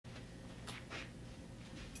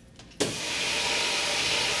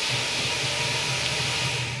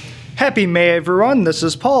Happy May, everyone. This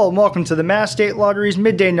is Paul, and welcome to the Mass State Lottery's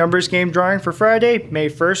Midday Numbers Game drawing for Friday, May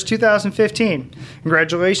 1st, 2015.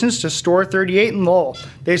 Congratulations to Store 38 in Lowell.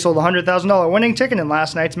 They sold a $100,000 winning ticket in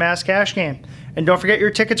last night's Mass Cash game. And don't forget your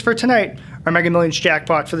tickets for tonight. Our Mega Millions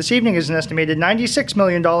jackpot for this evening is an estimated $96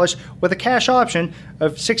 million with a cash option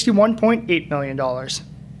of $61.8 million.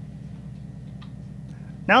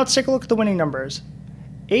 Now let's take a look at the winning numbers.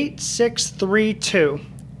 8632.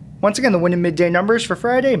 Once again, the winning midday numbers for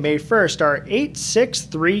Friday, May 1st are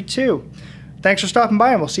 8632. Thanks for stopping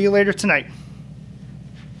by, and we'll see you later tonight.